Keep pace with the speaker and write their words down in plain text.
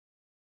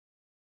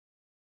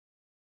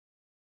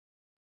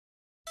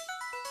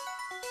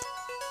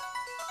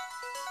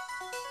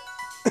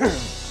Welcome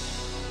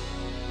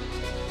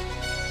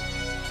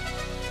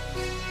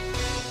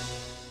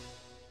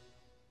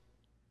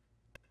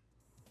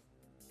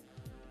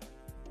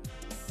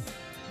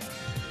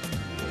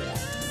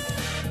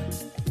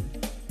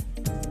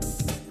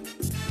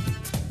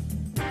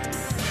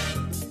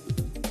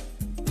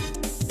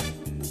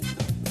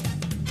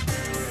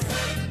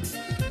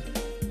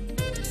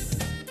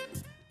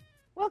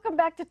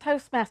back to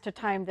Toastmaster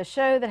Time, the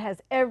show that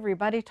has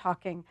everybody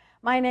talking.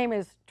 My name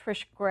is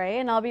Trish Gray,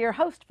 and I'll be your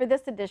host for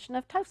this edition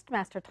of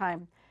Toastmaster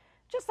Time.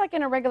 Just like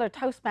in a regular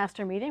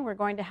Toastmaster meeting, we're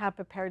going to have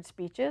prepared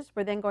speeches.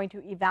 We're then going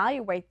to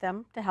evaluate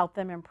them to help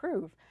them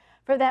improve.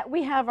 For that,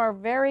 we have our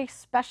very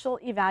special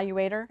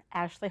evaluator,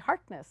 Ashley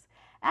Harkness.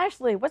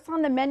 Ashley, what's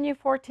on the menu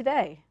for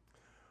today?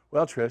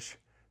 Well, Trish,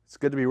 it's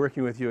good to be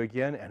working with you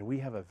again, and we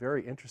have a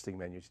very interesting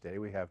menu today.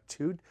 We have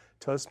two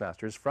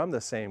Toastmasters from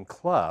the same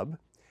club,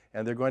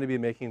 and they're going to be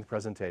making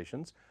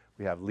presentations.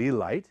 We have Lee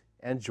Light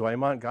and Joy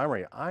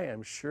Montgomery. I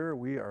am sure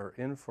we are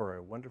in for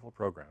a wonderful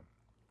program.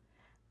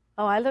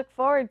 Oh, I look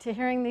forward to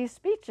hearing these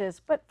speeches.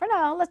 But for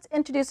now, let's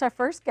introduce our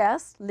first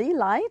guest, Lee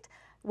Light.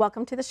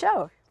 Welcome to the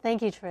show.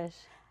 Thank you, Trish.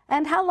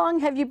 And how long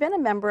have you been a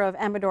member of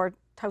Amador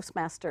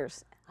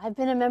Toastmasters? I've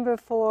been a member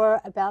for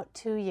about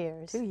 2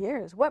 years. 2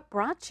 years. What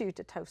brought you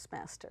to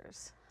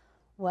Toastmasters?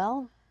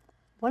 Well,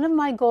 one of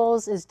my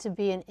goals is to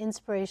be an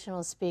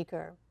inspirational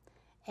speaker.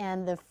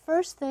 And the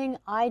first thing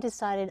I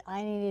decided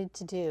I needed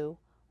to do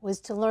was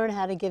to learn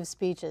how to give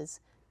speeches.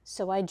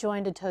 So I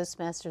joined a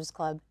Toastmasters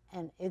club,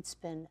 and it's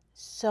been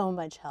so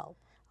much help.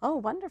 Oh,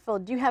 wonderful.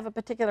 Do you have a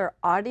particular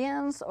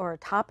audience or a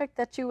topic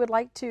that you would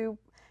like to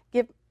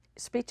give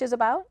speeches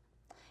about?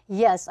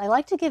 Yes, I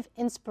like to give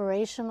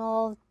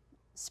inspirational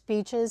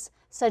speeches,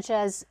 such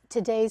as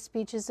today's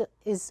speeches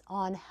is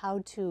on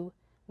how to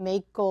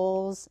make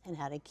goals and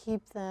how to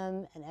keep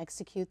them and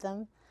execute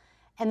them.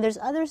 And there's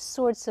other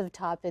sorts of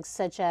topics,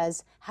 such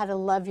as how to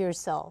love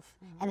yourself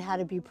and how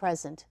to be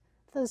present,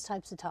 those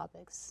types of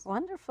topics.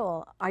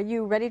 Wonderful. Are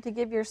you ready to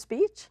give your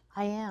speech?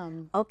 I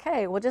am.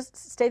 Okay, we'll just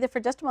stay there for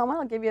just a moment.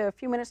 I'll give you a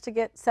few minutes to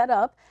get set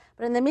up.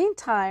 But in the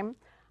meantime,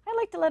 I'd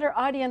like to let our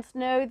audience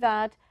know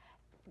that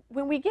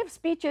when we give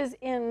speeches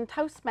in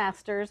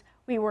Toastmasters,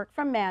 we work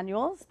from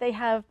manuals. They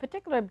have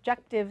particular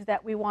objectives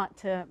that we want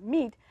to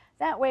meet.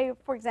 That way,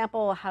 for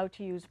example, how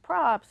to use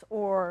props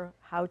or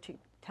how to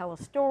tell a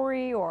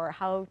story or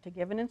how to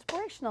give an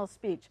inspirational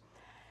speech.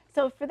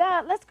 So for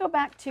that, let's go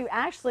back to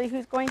Ashley,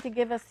 who's going to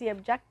give us the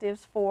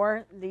objectives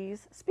for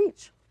Lee's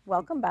speech.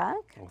 Welcome back.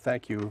 Well,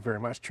 thank you very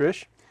much,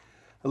 Trish.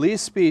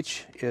 Lee's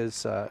speech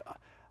is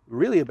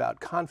really about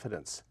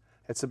confidence.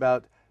 It's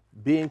about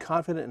being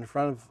confident in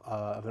front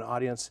of an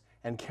audience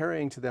and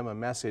carrying to them a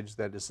message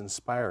that is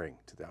inspiring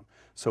to them.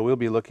 So we'll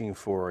be looking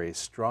for a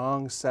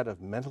strong set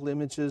of mental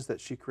images that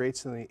she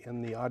creates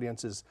in the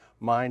audience's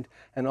mind,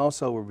 and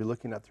also we'll be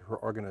looking at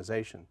her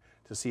organization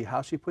to see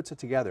how she puts it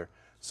together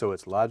so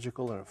it's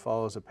logical and it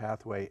follows a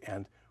pathway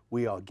and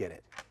we all get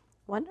it.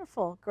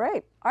 Wonderful,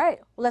 great. All right,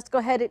 well, let's go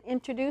ahead and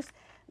introduce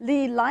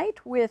Lee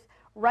Light with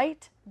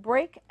Right,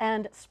 Break,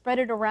 and Spread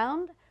It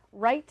Around.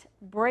 Right,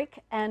 Break,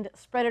 and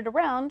Spread It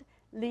Around,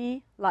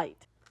 Lee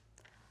Light.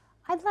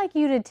 I'd like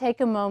you to take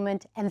a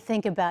moment and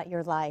think about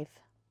your life.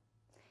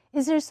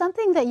 Is there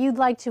something that you'd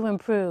like to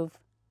improve?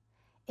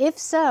 If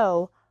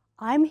so,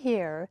 I'm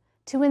here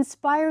to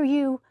inspire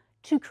you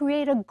to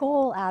create a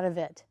goal out of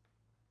it.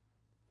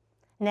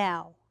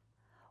 Now,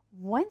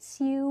 once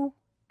you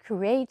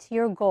create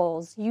your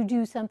goals, you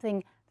do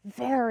something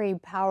very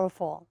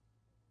powerful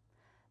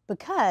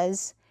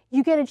because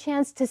you get a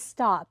chance to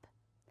stop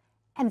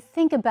and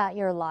think about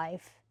your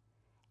life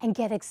and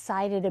get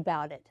excited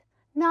about it.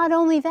 Not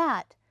only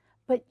that,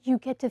 but you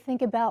get to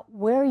think about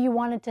where you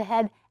want it to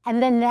head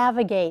and then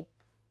navigate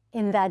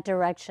in that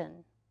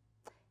direction.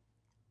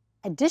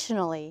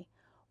 Additionally,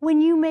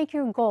 when you make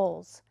your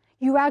goals,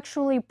 you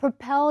actually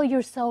propel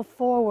yourself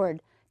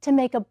forward to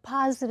make a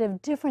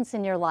positive difference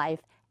in your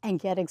life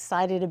and get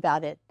excited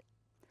about it.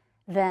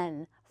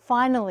 Then,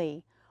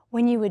 finally,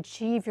 when you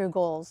achieve your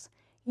goals,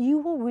 you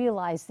will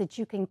realize that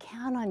you can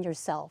count on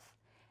yourself,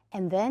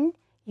 and then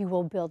you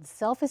will build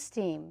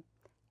self-esteem,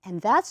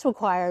 and that's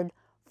required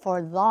for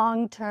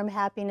long-term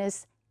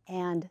happiness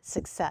and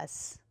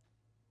success.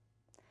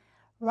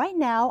 Right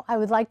now, I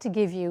would like to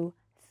give you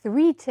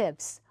 3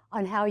 tips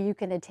on how you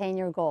can attain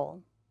your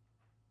goal.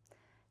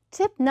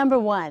 Tip number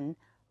 1,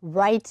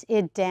 write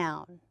it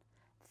down.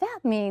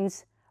 That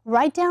means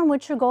write down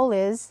what your goal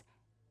is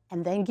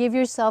and then give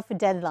yourself a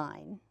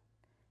deadline.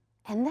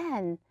 And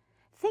then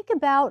think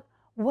about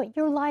what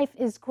your life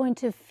is going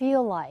to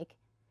feel like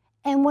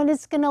and what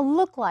it's going to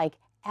look like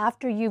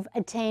after you've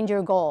attained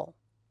your goal.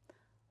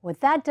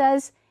 What that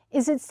does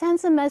is it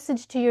sends a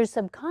message to your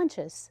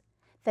subconscious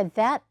that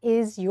that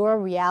is your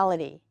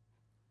reality.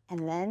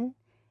 And then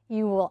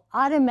you will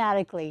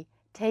automatically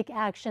take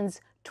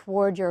actions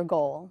toward your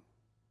goal.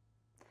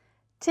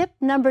 Tip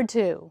number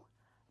 2,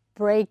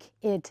 break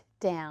it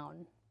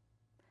down.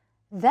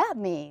 That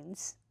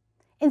means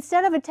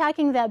instead of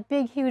attacking that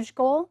big, huge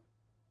goal,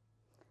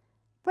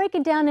 break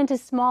it down into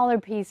smaller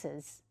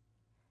pieces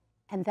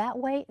and that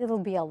way it'll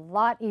be a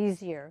lot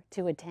easier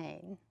to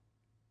attain.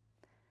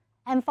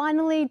 And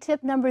finally,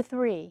 tip number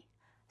 3,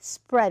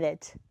 spread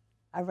it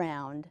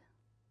around.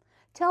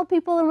 Tell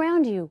people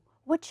around you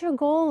what your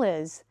goal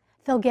is.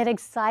 They'll get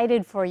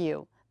excited for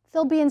you.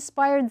 They'll be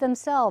inspired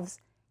themselves,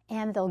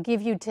 and they'll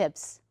give you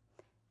tips.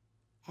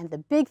 And the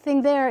big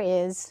thing there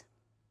is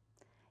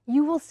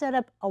you will set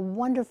up a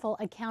wonderful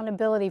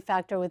accountability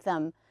factor with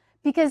them,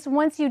 because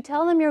once you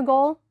tell them your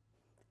goal,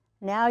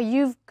 now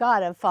you've got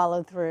to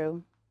follow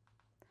through.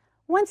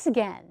 Once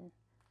again,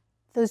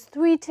 those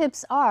 3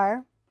 tips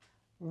are: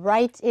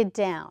 write it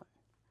down,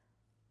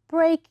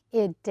 break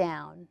it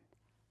down,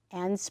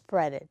 and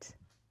spread it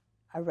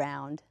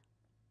around.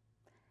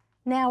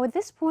 Now, at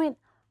this point,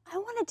 I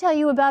want to tell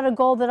you about a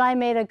goal that I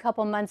made a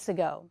couple months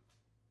ago.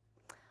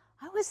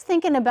 I was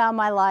thinking about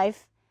my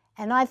life,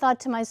 and I thought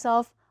to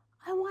myself,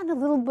 I want a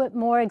little bit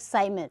more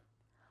excitement.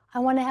 I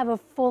want to have a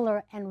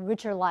fuller and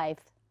richer life.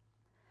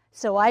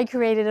 So I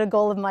created a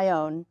goal of my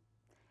own.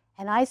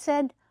 And I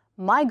said,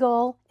 my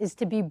goal is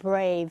to be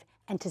brave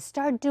and to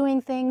start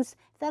doing things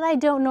that I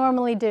don't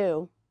normally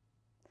do.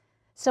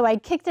 So I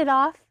kicked it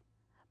off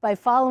by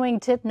following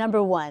tip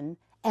number 1,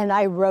 and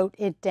I wrote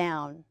it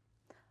down.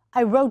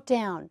 I wrote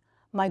down,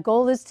 my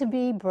goal is to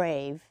be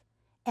brave,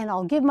 and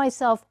I'll give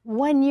myself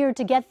 1 year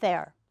to get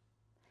there.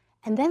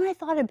 And then I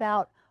thought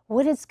about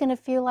what it's going to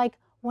feel like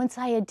once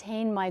I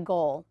attain my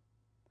goal.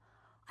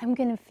 I'm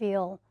going to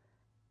feel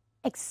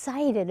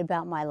excited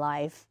about my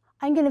life.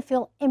 I'm going to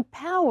feel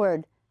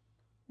empowered.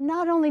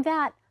 Not only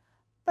that,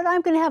 but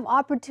I'm going to have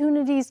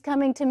opportunities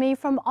coming to me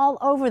from all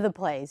over the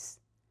place.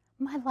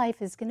 My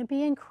life is going to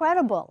be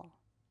incredible.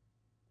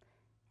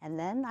 And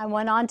then I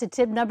went on to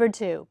tip number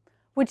 2,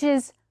 which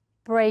is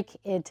break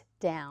it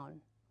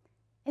down.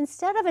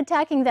 Instead of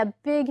attacking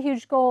that big,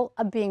 huge goal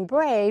of being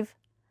brave,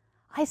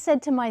 I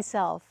said to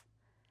myself,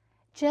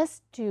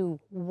 just do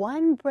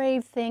one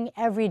brave thing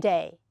every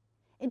day.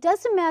 It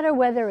doesn't matter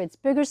whether it's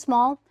big or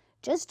small,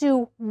 just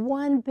do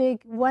one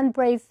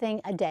brave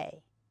thing a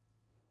day.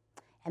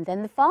 And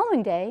then the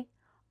following day,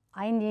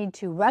 I need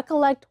to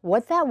recollect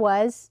what that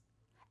was,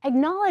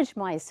 acknowledge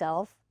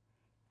myself,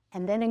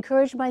 and then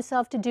encourage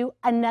myself to do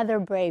another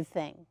brave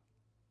thing.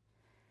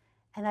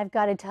 And I've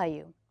got to tell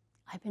you,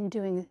 I've been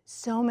doing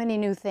so many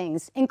new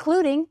things,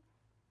 including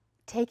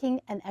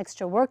taking an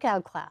extra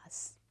workout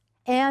class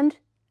and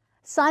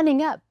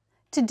signing up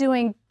to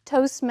doing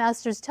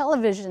Toastmasters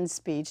television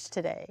speech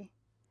today.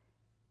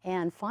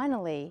 And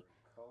finally,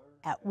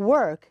 at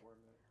work,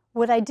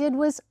 what I did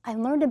was I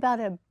learned about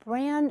a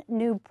brand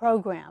new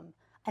program,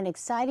 an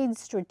exciting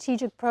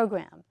strategic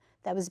program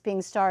that was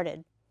being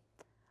started.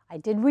 I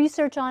did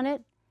research on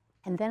it,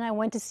 and then I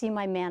went to see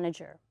my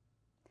manager.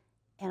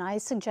 And I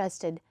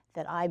suggested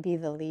that I be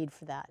the lead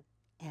for that,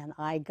 and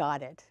I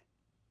got it.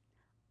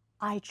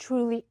 I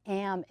truly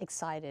am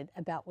excited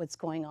about what's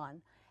going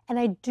on, and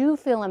I do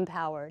feel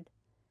empowered.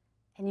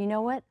 And you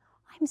know what?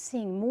 I'm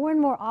seeing more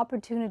and more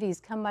opportunities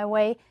come my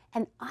way,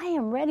 and I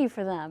am ready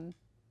for them.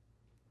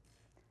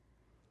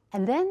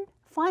 And then,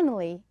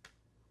 finally,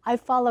 I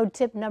followed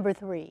tip number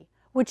 3,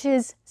 which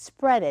is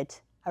spread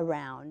it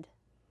around.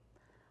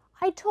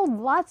 I told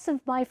lots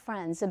of my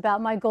friends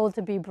about my goal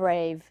to be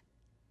brave,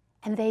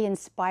 and they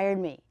inspired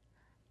me.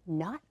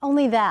 Not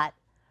only that,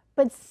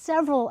 but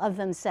several of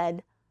them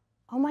said,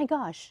 oh my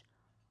gosh,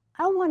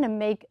 I want to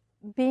make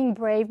being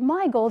brave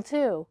my goal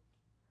too.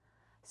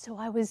 So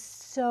I was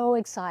so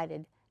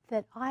excited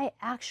that I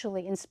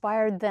actually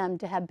inspired them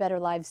to have better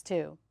lives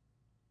too.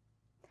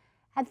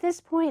 At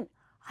this point,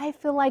 I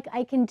feel like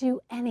I can do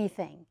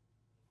anything.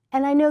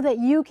 And I know that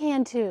you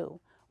can too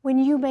when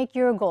you make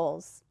your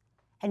goals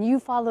and you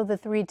follow the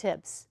 3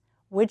 tips,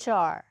 which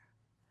are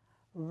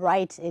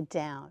write it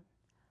down,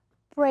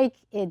 break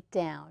it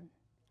down,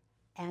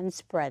 and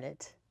spread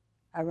it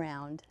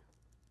around.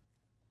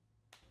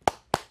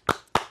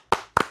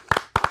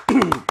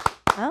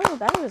 Oh,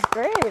 that was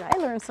great. I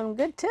learned some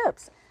good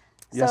tips.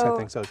 Yes, I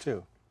think so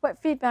too.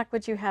 What feedback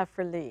would you have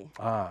for Lee?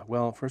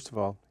 Well, first of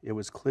all, it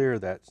was clear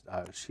that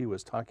she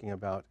was talking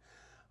about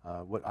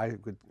what I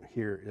would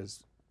hear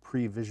is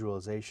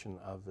pre-visualization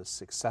of the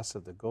success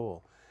of the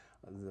goal.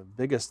 The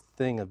biggest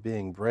thing of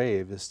being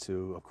brave is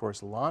to, of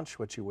course, launch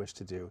what you wish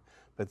to do,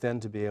 but then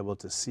to be able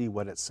to see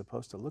what it's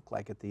supposed to look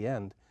like at the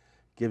end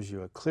gives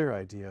you a clear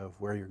idea of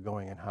where you're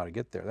going and how to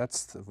get there.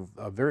 That's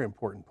a very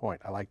important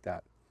point. I like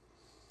that.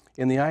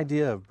 In the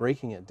idea of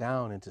breaking it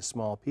down into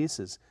small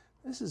pieces,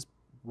 this is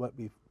what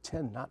we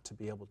tend not to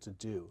be able to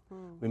do.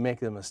 We make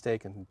the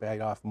mistake and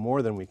bite off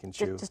more than we can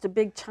chew. Just a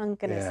big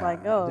chunk, and it's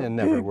like, oh, it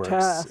never works.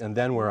 tough. And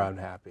then we're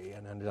unhappy,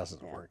 and then it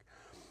doesn't work.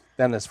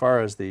 Then as far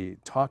as the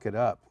talk it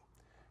up,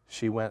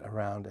 she went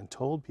around and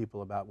told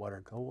people about what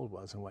her goal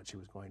was and what she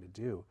was going to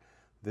do.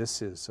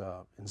 This is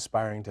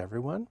inspiring to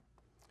everyone.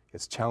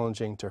 It's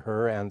challenging to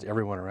her and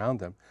everyone around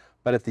them.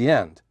 But at the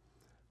end,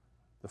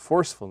 the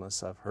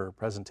forcefulness of her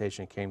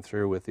presentation came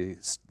through with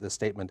the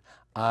statement,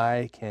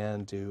 I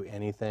can do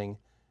anything,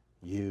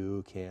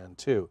 you can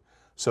too.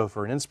 So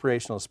for an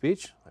inspirational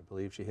speech, I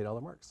believe she hit all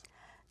the marks.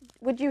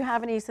 Would you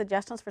have any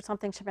suggestions for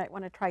something she might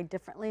want to try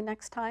differently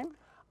next time?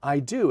 I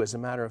do, as a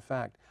matter of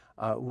fact.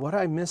 What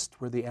I missed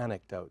were the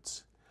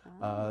anecdotes,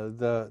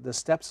 the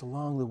steps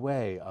along the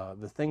way,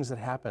 the things that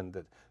happened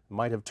that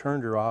might have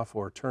turned her off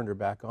or turned her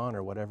back on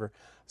or whatever.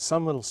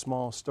 Some little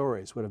small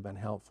stories would have been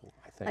helpful,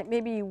 I think. Like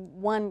maybe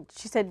one,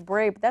 she said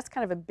brave, but that's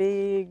kind of a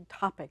big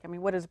topic. I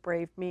mean, what does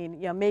brave mean?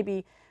 You know,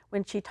 maybe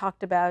when she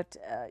talked about,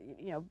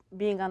 you know,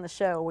 being on the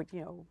show,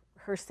 you know,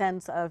 her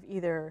sense of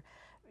either,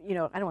 you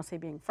know, I don't want to say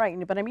being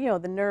frightened, but I mean, you know,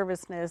 the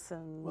nervousness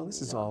and... Well,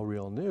 this is all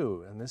real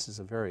new, and this is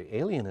a very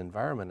alien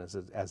environment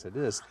as it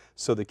is.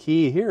 So the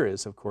key here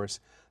is, of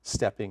course,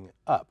 stepping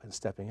up and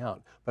stepping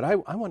out. But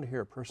I want to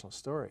hear a personal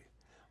story.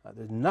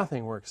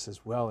 Nothing works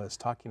as well as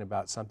talking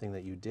about something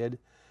that you did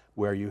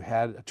where you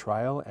had a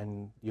trial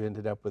and you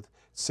ended up with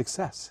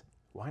success.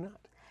 Why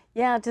not?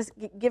 Yeah, just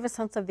give a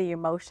sense of the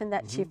emotion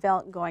that she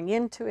felt going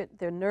into it,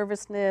 the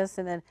nervousness,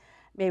 and then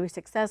maybe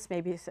success,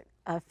 maybe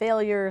a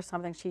failure,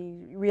 something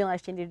she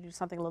realized she needed to do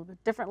something a little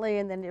bit differently,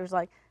 and then it was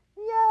like,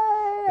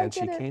 yay, And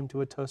she came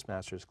to a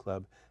Toastmasters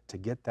club to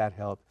get that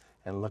help,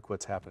 and look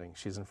what's happening.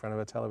 She's in front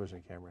of a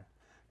television camera.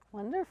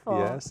 Wonderful.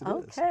 Yes, it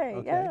is.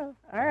 Okay, yeah.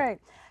 All right.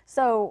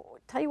 So,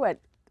 tell you what,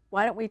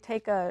 why don't we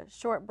take a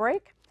short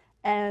break,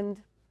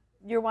 and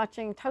you're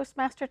watching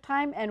Toastmaster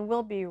Time, and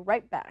we'll be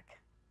right back.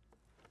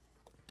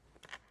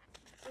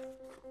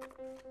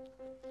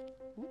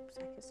 Oops,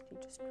 I guess you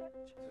just stretch.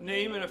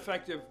 Name an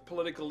effective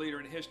political leader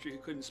in history who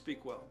couldn't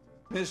speak well.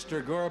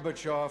 Mr.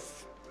 Gorbachev,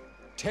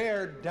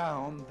 tear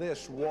down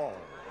this wall.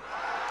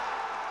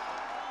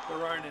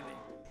 There aren't any.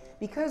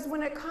 Because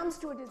when it comes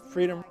to a disease,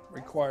 Freedom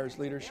requires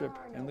leadership,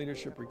 and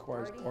leadership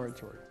requires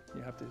oratory.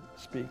 You have to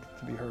speak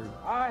to be heard.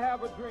 I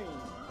have a dream.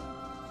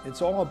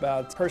 It's all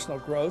about personal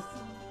growth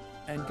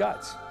and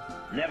guts.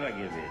 Never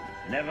give in.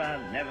 Never,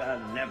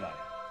 never, never.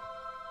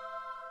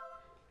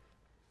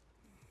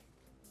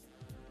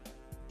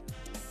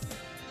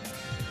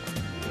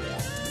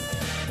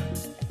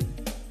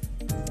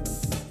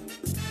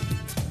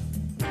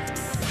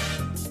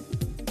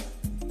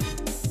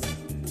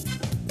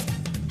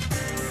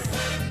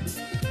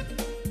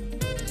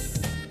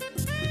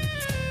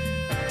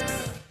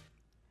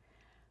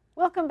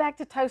 Welcome back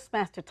to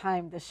Toastmaster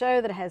Time, the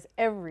show that has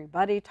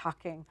everybody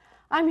talking.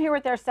 I'm here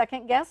with our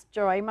second guest,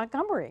 Joy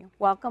Montgomery.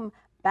 Welcome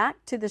back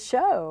to the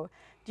show.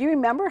 Do you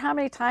remember how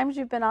many times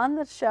you've been on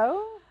the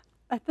show?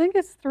 I think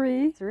it's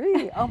 3.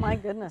 3. Oh my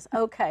goodness.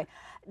 Okay.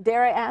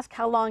 Dare I ask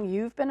how long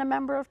you've been a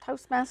member of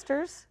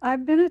Toastmasters?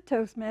 I've been a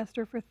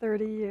Toastmaster for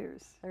 30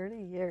 years. 30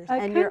 years. I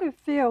and kind of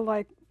feel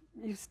like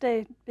you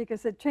stayed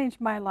because it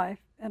changed my life,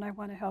 and I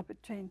want to help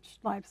it change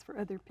lives for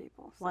other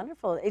people. So.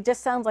 Wonderful. It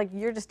just sounds like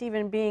you're just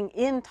even being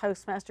in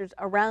Toastmasters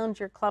around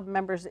your club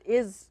members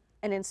is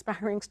an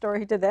inspiring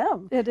story to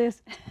them. It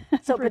is.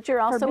 So, but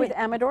you're also with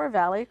Amador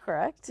Valley,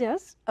 correct?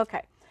 Yes.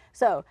 Okay.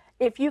 So,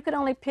 if you could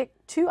only pick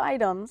 2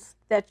 items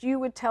that you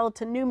would tell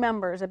to new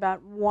members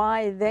about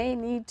why they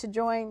need to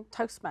join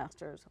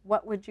Toastmasters,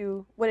 what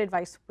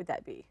advice would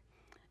that be?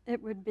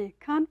 It would be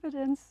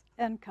confidence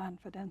and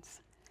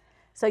confidence.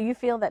 So you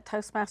feel that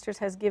Toastmasters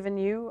has given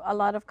you a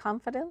lot of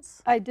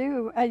confidence? I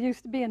do. I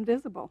used to be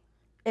invisible.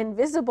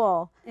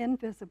 Invisible?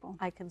 Invisible.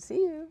 I can see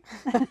you.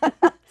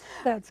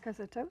 That's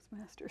because of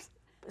Toastmasters.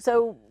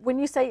 So when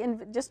you say,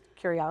 just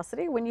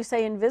curiosity, when you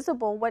say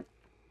invisible,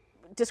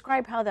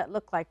 describe how that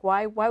looked like.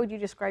 Why would you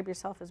describe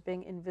yourself as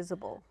being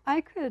invisible? I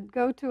could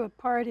go to a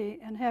party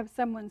and have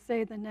someone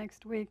say the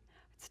next week,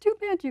 "It's too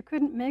bad you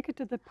couldn't make it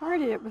to the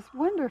party. It was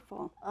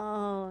wonderful."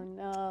 Oh,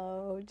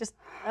 no. Just,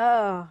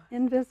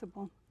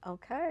 Invisible.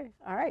 Okay.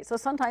 All right. So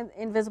sometimes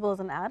invisible is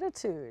an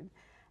attitude.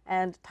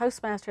 And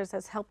Toastmasters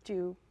has helped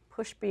you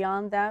push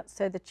beyond that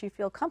so that you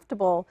feel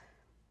comfortable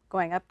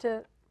going up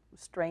to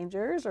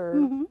strangers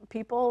or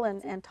people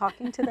and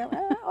talking to them.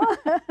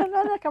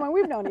 No, come on,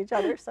 we've known each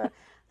other. So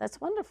that's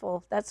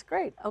wonderful. That's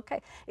great.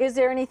 Okay. Is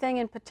there anything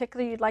in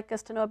particular you'd like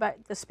us to know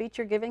about the speech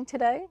you're giving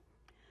today?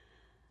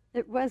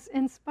 It was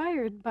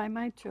inspired by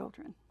my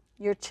children.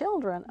 Your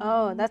children.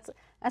 Oh,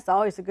 that's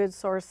always a good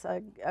source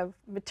of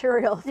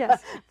material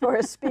Yes. for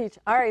a speech.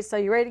 All right, so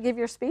you ready to give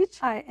your speech?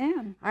 I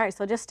am. All right,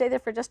 so just stay there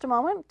for just a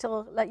moment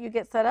till let you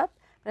get set up.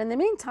 But in the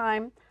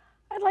meantime,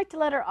 I'd like to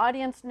let our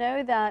audience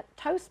know that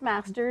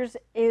Toastmasters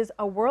is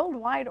a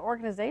worldwide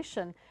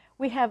organization.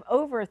 We have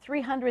over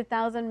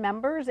 300,000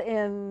 members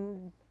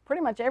in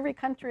pretty much every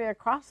country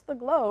across the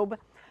globe.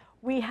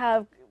 We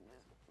have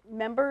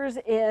members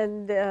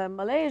in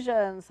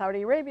Malaysia and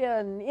Saudi Arabia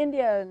and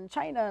India and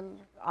China and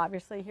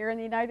obviously here in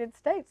the United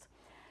States.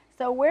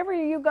 So wherever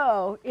you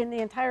go in the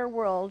entire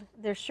world,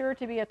 there's sure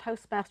to be a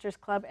Toastmasters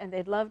club and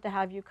they'd love to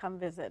have you come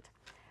visit.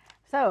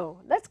 So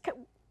let's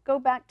go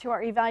back to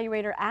our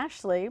evaluator,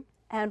 Ashley,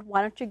 and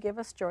why don't you give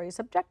us Joy's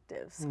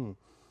objectives?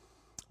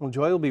 Well,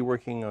 Joy will be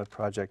working on a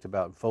project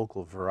about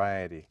vocal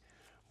variety.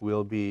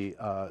 We'll be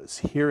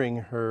hearing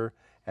her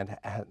and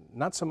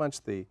not so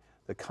much the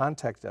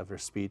context of her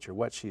speech or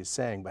what she's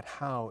saying, but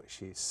how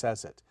she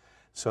says it.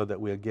 so that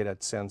we'll get a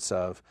sense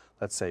of,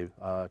 let's say,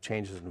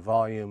 changes in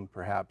volume,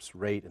 perhaps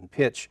rate and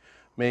pitch,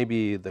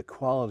 maybe the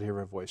quality of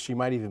her voice. She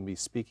might even be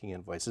speaking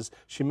in voices.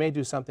 She may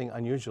do something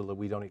unusual that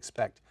we don't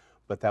expect,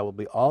 but that will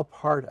be all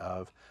part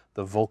of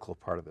the vocal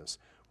part of this.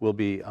 We'll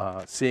be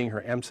seeing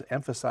her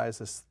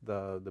emphasize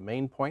the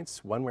main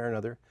points one way or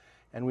another,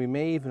 and we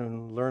may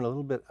even learn a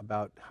little bit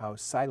about how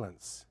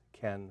silence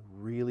can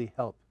really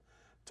help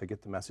to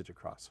get the message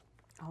across.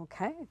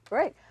 Okay,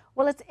 great.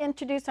 Well, let's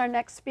introduce our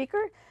next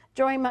speaker,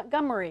 Joy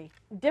Montgomery.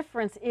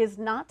 Difference is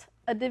not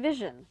a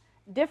division.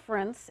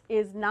 Difference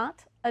is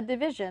not a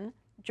division.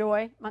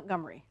 Joy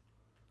Montgomery.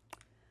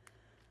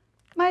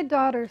 My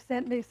daughter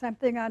sent me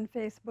something on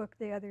Facebook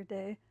the other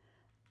day.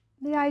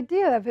 The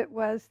idea of it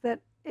was that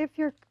if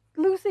you're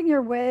losing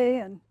your way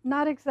and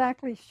not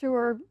exactly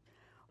sure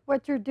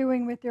what you're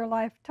doing with your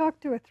life, talk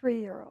to a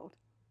 3-year-old,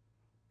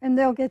 and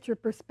they'll get your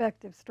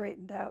perspective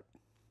straightened out.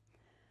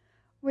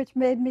 Which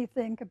made me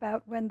think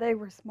about when they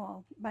were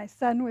small. My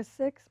son was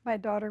 6, my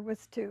daughter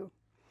was 2.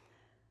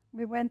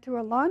 We went to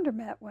a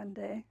laundromat one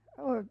day.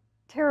 Oh, a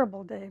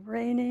terrible day,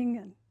 raining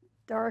and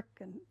dark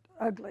and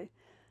ugly.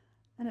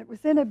 And it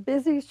was in a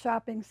busy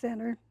shopping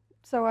center,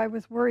 so I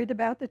was worried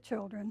about the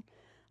children.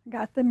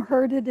 Got them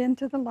herded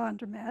into the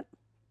laundromat.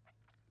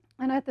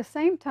 And at the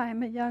same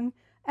time, a young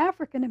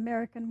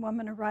African-American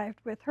woman arrived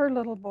with her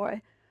little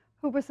boy,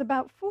 who was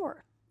about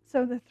 4.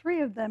 So the 3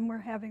 of them were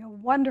having a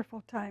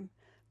wonderful time.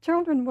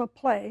 Children will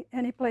play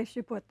any place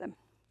you put them.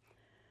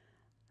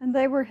 And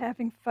they were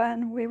having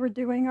fun. We were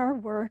doing our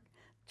work,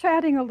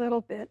 chatting a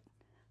little bit.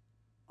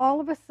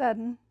 All of a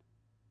sudden,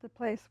 the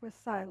place was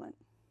silent.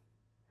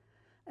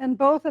 And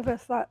both of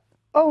us thought,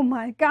 oh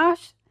my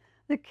gosh,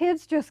 the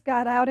kids just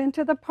got out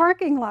into the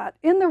parking lot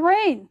in the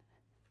rain.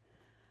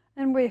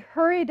 And we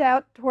hurried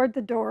out toward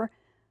the door,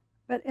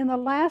 but in the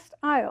last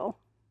aisle,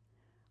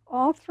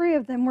 all 3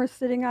 of them were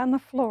sitting on the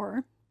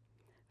floor,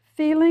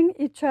 feeling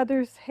each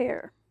other's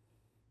hair.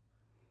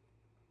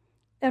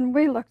 And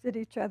we looked at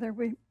each other,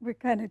 we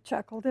kind of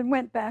chuckled and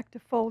went back to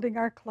folding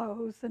our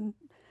clothes and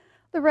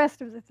the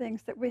rest of the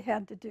things that we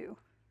had to do.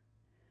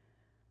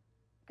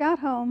 Got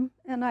home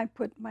and I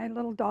put my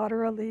little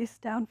daughter Elise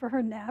down for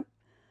her nap.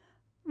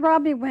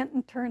 Robbie went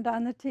and turned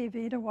on the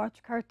TV to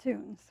watch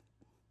cartoons.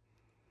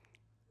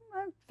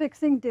 I'm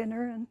fixing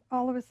dinner and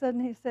all of a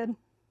sudden he said,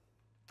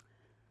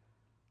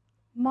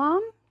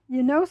 Mom,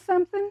 you know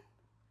something?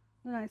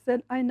 And I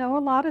said, I know a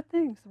lot of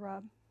things,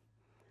 Rob.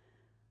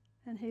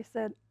 And he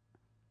said,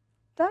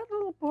 that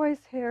little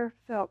boy's hair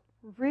felt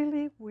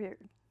really weird.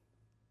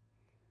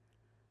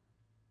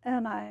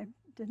 And I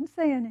didn't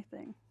say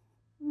anything.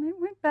 And he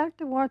went back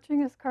to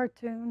watching his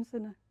cartoons,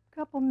 and a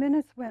couple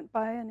minutes went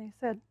by, and he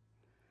said,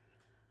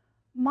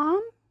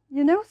 Mom,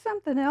 you know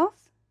something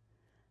else?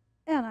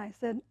 And I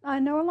said, I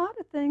know a lot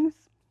of things.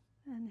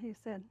 And he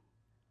said,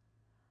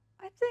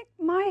 I think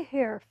my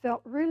hair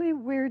felt really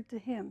weird to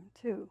him,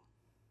 too.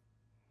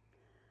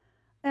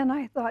 And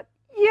I thought,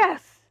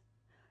 yes!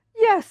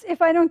 Yes,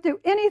 if I don't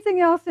do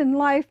anything else in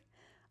life,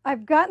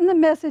 I've gotten the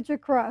message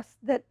across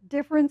that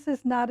difference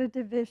is not a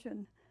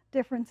division.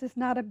 Difference is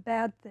not a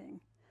bad thing.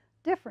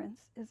 Difference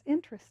is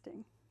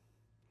interesting.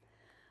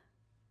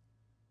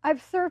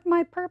 I've served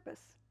my purpose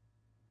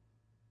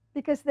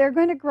because they're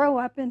going to grow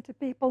up into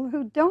people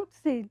who don't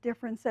see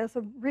difference as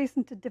a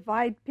reason to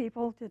divide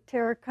people, to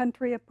tear a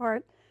country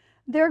apart.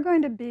 They're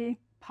going to be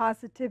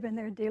positive in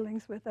their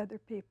dealings with other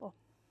people.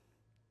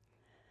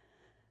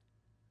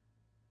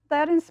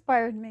 That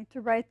inspired me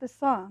to write the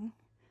song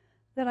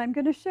that I'm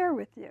going to share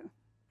with you.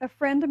 A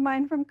friend of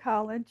mine from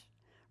college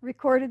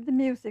recorded the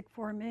music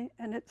for me,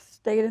 and it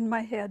stayed in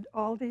my head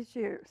all these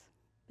years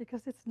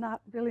because it's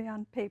not really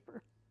on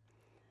paper.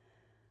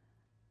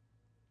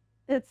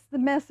 It's the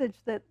message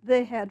that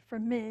they had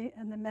from me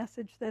and the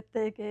message that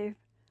they gave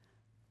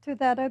to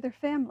that other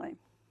family.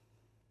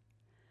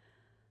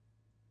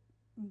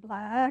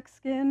 Black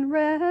skin,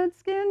 red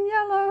skin,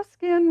 yellow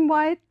skin,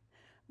 white.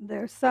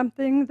 There's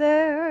something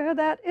there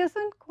that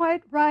isn't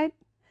quite right.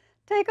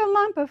 Take a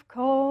lump of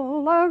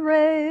coal, a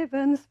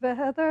raven's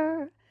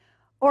feather,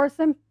 or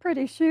some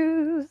pretty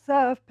shoes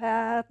of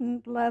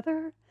patent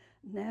leather.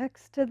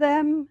 Next to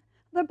them,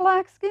 the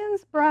black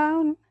skin's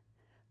brown.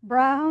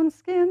 Brown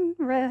skin,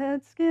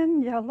 red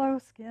skin, yellow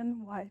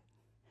skin, white.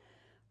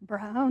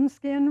 Brown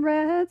skin,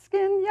 red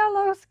skin,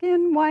 yellow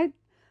skin, white.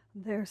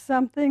 There's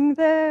something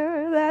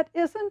there that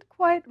isn't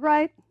quite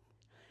right.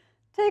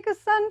 Take a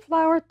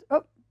sunflower,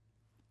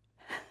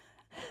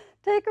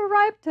 take a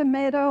ripe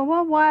tomato,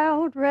 a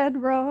wild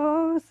red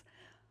rose,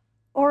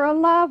 or a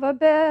lava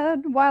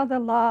bed while the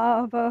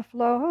lava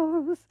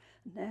flows.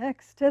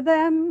 Next to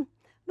them,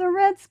 the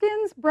red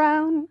skin's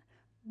brown.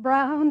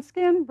 Brown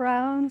skin,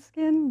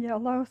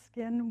 yellow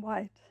skin,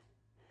 white.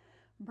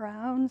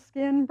 Brown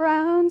skin,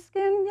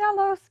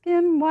 yellow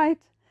skin,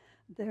 white.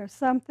 There's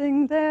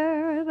something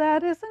there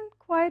that isn't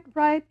quite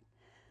right.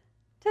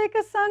 Take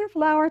a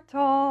sunflower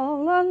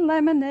tall, a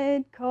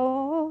lemonade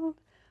cold,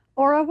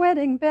 or a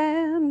wedding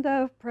band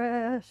of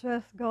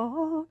precious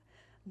gold.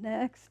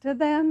 Next to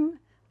them,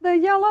 the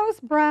yellow's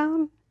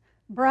brown.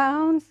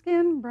 Brown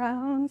skin,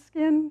 brown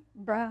skin,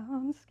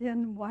 brown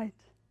skin white.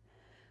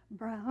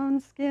 Brown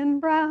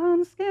skin,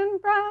 brown skin,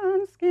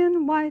 brown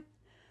skin white.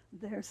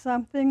 There's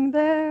something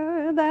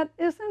there that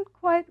isn't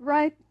quite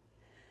right.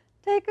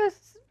 Take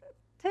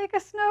a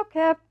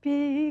snow-capped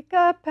peak,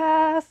 a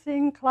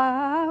passing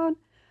cloud,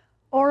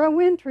 or a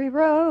wintry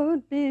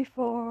road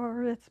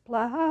before it's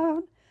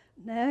plowed.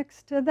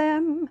 Next to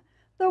them,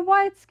 the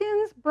white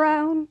skin's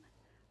brown.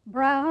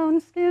 Brown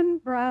skin,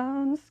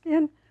 brown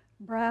skin,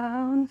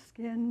 brown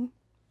skin,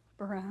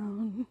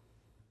 brown.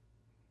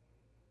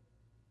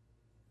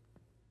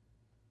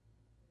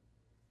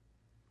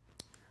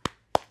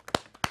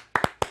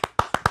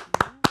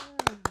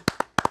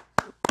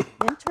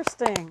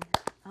 Interesting.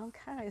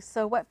 Okay,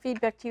 so what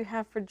feedback do you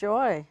have for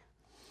Joy?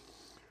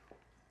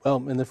 Well,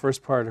 in the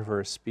first part of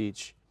her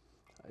speech,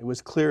 it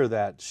was clear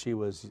that she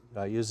was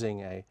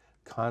using a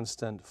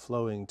constant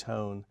flowing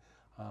tone,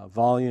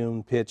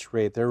 volume, pitch,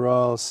 rate. They're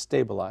all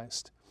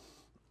stabilized.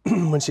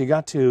 When she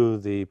got to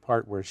the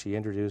part where she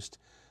introduced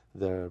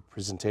the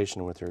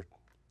presentation with her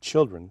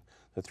children,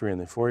 the 3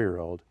 and the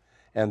 4-year-old,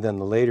 and then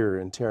the later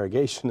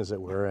interrogation, as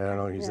it were, I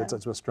don't know,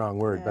 that's a strong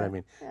word, but I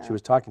mean, she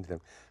was talking to them.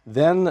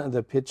 Then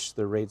the pitch,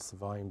 the rates, the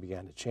volume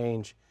began to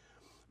change,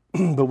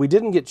 but we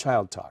didn't get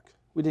child talk.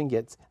 We didn't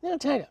get,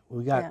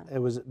 we got, it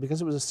was,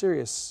 because it was a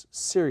serious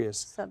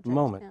subject,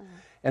 moment.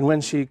 And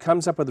when she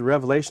comes up with the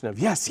revelation of,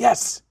 yes,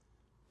 yes,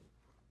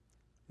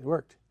 it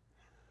worked.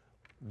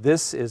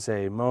 This is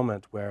a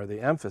moment where the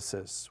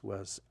emphasis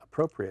was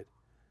appropriate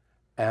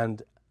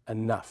and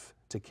enough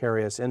to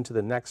carry us into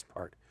the next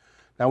part.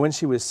 Now, when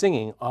she was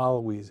singing,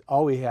 all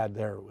we had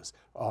there was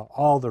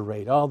all the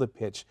rate, all the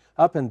pitch,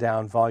 up and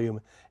down, volume,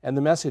 and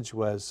the message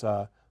was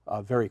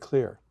very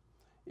clear.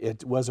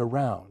 It was a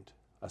round,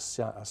 a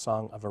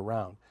song of a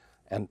round,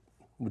 and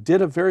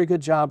did a very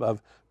good job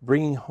of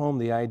bringing home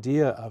the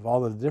idea of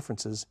all of the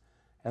differences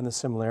and the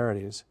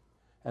similarities,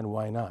 and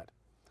why not.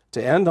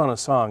 To end on a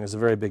song is a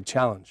very big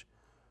challenge,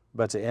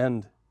 but to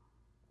end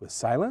with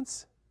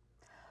silence?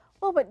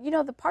 Well, but you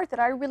know, the part that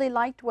I really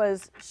liked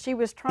was she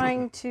was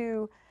trying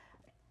to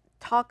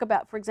talk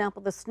about, for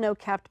example, the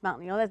snow-capped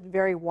mountain. You know, that's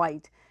very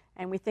white,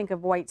 and we think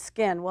of white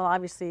skin. Well,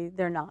 obviously,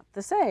 they're not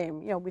the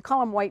same. You know, we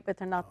call them white, but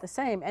they're not the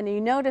same. And you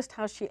noticed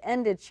how she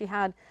ended. She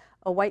had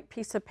a white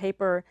piece of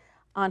paper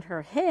on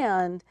her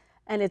hand,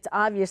 and it's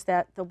obvious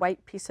that the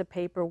white piece of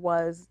paper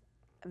was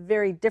a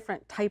very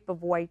different type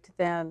of white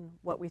than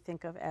what we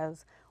think of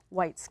as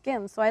white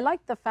skin. So I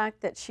like the fact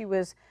that she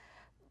was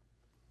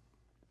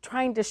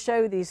trying to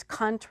show these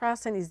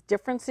contrasts and these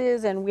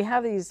differences, and we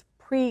have these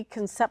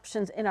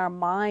preconceptions in our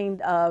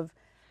mind of,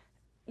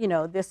 you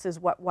know, this is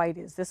what white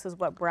is, this is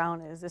what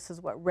brown is, this is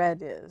what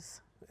red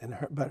is.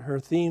 But her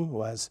theme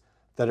was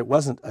that it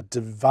wasn't a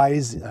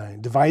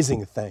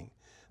devising thing,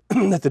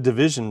 that the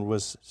division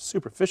was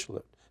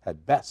superficial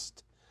at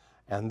best,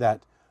 and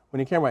that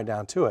when you came right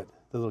down to it,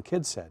 the little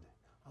kid said,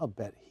 I'll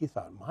bet he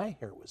thought my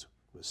hair was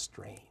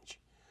strange.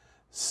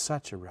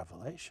 Such a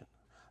revelation.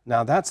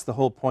 Now that's the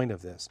whole point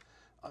of this.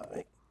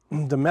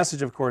 The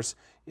message, of course,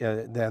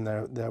 then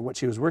what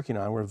she was working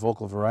on were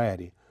vocal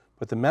variety,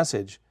 but the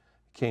message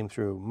came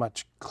through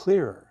much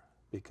clearer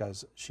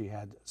because she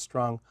had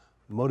strong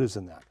motives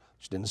in that.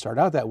 She didn't start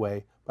out that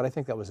way, but I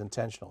think that was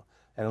intentional,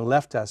 and it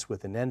left us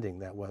with an ending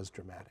that was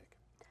dramatic.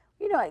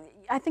 You know,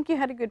 I think you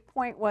had a good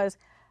point. Was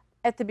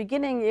at the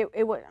beginning,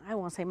 it was, I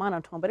won't say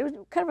monotone, but it was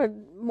kind of a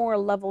more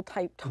level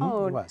type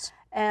tone. It was.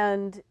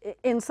 And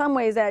in some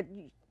ways that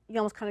you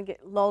almost kind of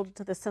get lulled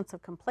to the sense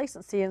of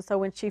complacency. And so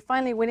when she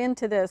finally went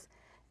into this,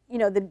 you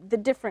know, the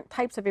different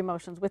types of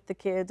emotions with the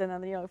kids, and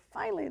then, you know,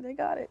 finally they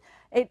got it.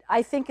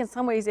 I think in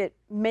some ways it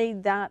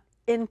made that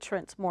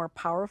entrance more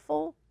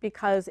powerful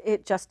because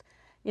it just,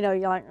 you know,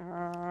 you're like,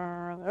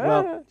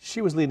 well,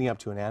 she was leading up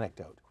to an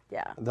anecdote.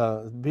 Yeah.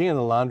 Being in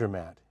the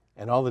laundromat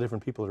and all the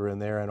different people that are in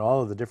there and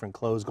all of the different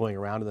clothes going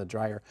around in the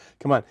dryer.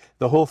 Come on,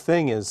 the whole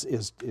thing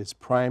is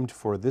primed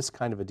for this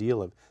kind of a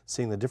deal of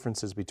seeing the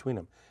differences between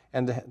them.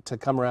 And to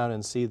come around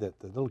and see that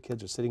the little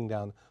kids are sitting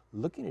down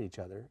looking at each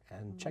other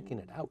and checking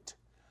it out.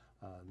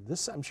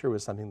 This, I'm sure,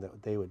 was something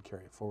that they would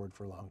carry forward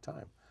for a long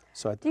time.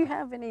 So, do you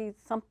have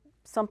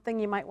something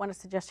you might want to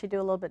suggest you do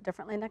a little bit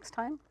differently next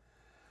time?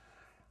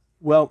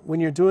 Well,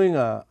 when you're doing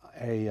a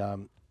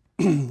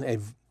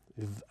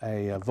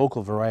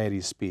vocal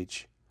variety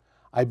speech,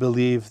 I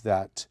believe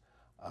that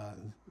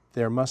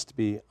there must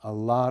be a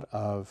lot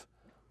of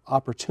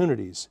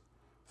opportunities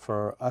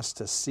for us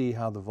to see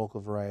how the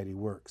vocal variety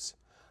works.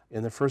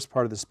 In the first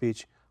part of the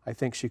speech, I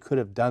think she could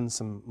have done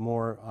some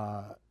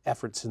more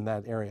efforts in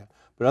that area.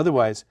 But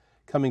otherwise,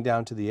 coming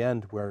down to the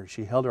end where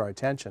she held our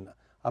attention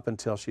up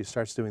until she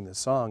starts doing the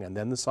song, and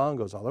then the song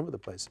goes all over the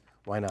place,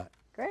 why not?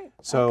 Great.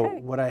 So okay.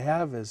 What I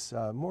have is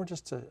more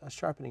just a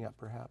sharpening up,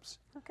 perhaps.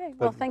 Okay.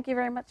 Well, thank you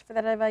very much for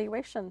that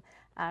evaluation,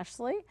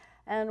 Ashley.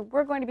 And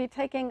we're going to be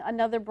taking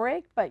another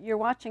break, but you're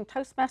watching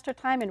Toastmaster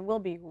Time, and we'll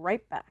be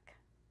right back.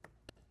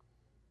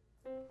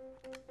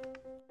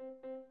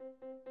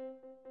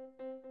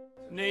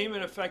 Name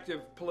an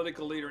effective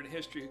political leader in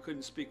history who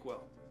couldn't speak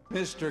well.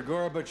 Mr.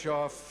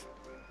 Gorbachev,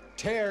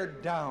 tear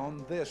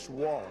down this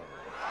wall.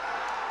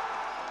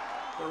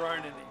 There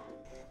aren't any.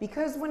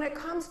 Because when it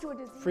comes to a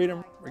disease,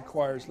 Freedom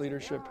requires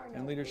leadership,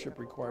 and leadership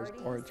requires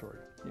oratory.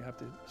 You have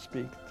to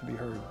speak to be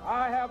heard.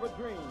 I have a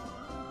dream.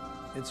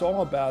 It's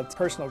all about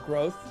personal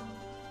growth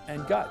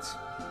and guts.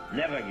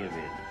 Never give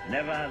in.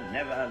 Never,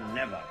 never,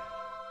 never.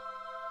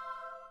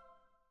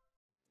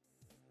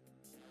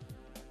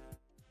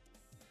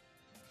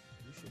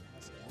 You should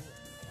ask Emily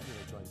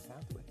to join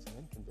Pathways and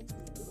then convince me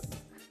to do it.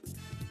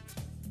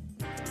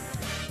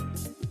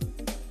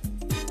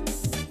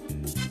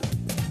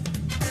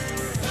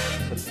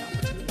 But the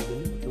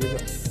opportunity, here we go.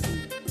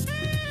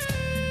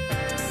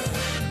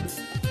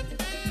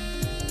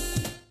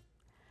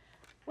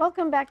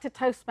 Welcome back to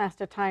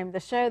Toastmaster Time, the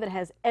show that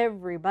has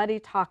everybody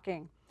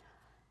talking.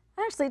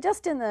 Actually,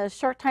 just in the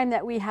short time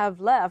that we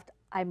have left,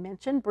 I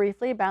mentioned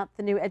briefly about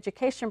the new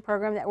education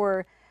program that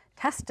we're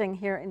testing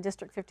here in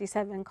District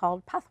 57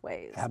 called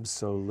Pathways.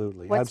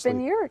 Absolutely. What's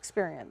been your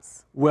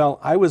experience? Well,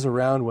 I was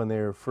around when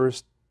they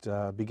first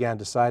began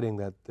deciding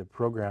that the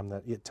program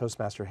that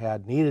Toastmaster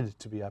had needed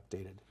to be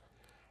updated.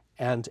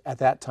 And at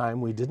that time,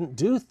 we didn't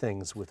do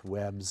things with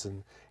webs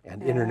and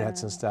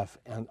internets and stuff,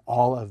 and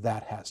all of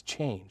that has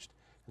changed.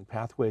 And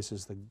Pathways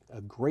is a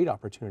great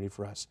opportunity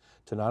for us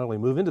to not only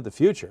move into the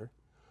future,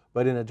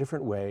 but in a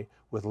different way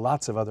with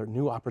lots of other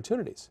new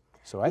opportunities.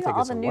 So I think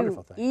it's a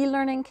wonderful thing.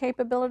 E-learning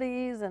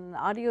capabilities and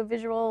audio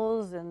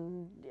visuals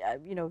and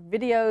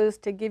videos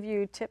to give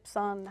you tips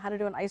on how to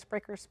do an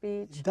icebreaker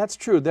speech. That's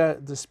true.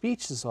 The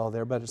speech is all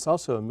there, but it's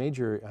also a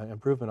major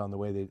improvement on the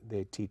way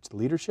they teach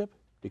leadership,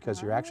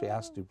 because you're actually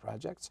asked to do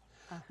projects.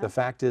 The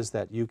fact is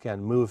that you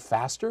can move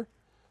faster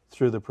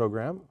through the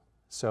program.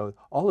 So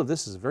all of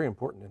this is very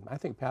important, and I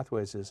think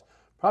Pathways is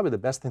probably the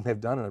best thing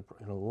they've done in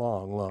a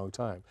long, long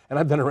time. And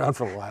I've been around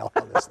for a while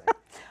on this thing.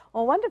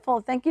 Well, wonderful.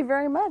 Thank you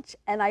very much.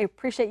 And I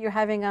appreciate you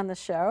having on the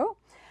show.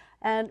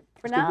 And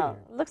for now,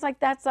 it looks like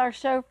that's our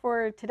show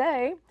for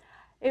today.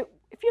 If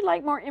you'd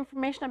like more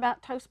information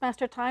about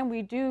Toastmaster Time,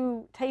 we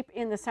do tape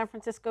in the San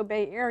Francisco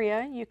Bay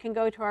Area. You can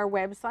go to our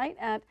website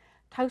at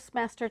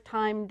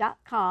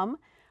toastmastertime.com.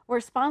 We're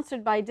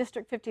sponsored by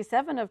District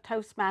 57 of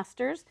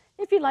Toastmasters.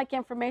 If you'd like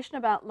information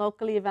about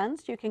local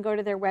events, you can go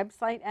to their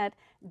website at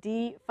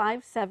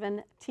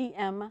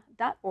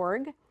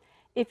d57tm.org.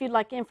 If you'd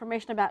like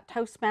information about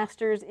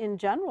Toastmasters in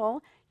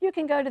general, you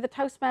can go to the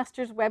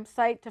Toastmasters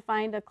website to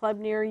find a club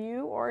near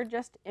you, or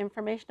just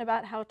information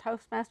about how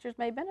Toastmasters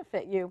may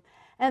benefit you.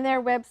 And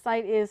their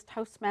website is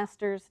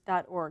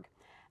toastmasters.org.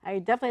 I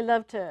definitely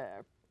love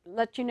to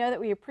let you know that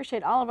we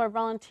appreciate all of our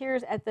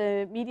volunteers at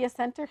the Media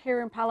Center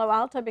here in Palo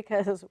Alto,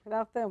 because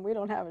without them, we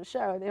don't have a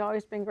show. They've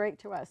always been great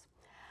to us.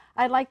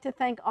 I'd like to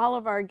thank all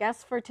of our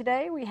guests for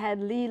today. We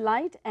had Lee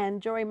Light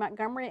and Joey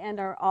Montgomery, and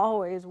our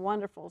always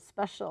wonderful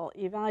special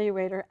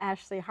evaluator,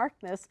 Ashley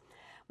Harkness.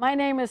 My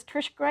name is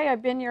Trish Gray.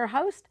 I've been your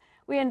host.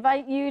 We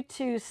invite you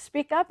to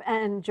speak up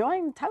and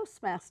join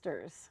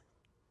Toastmasters.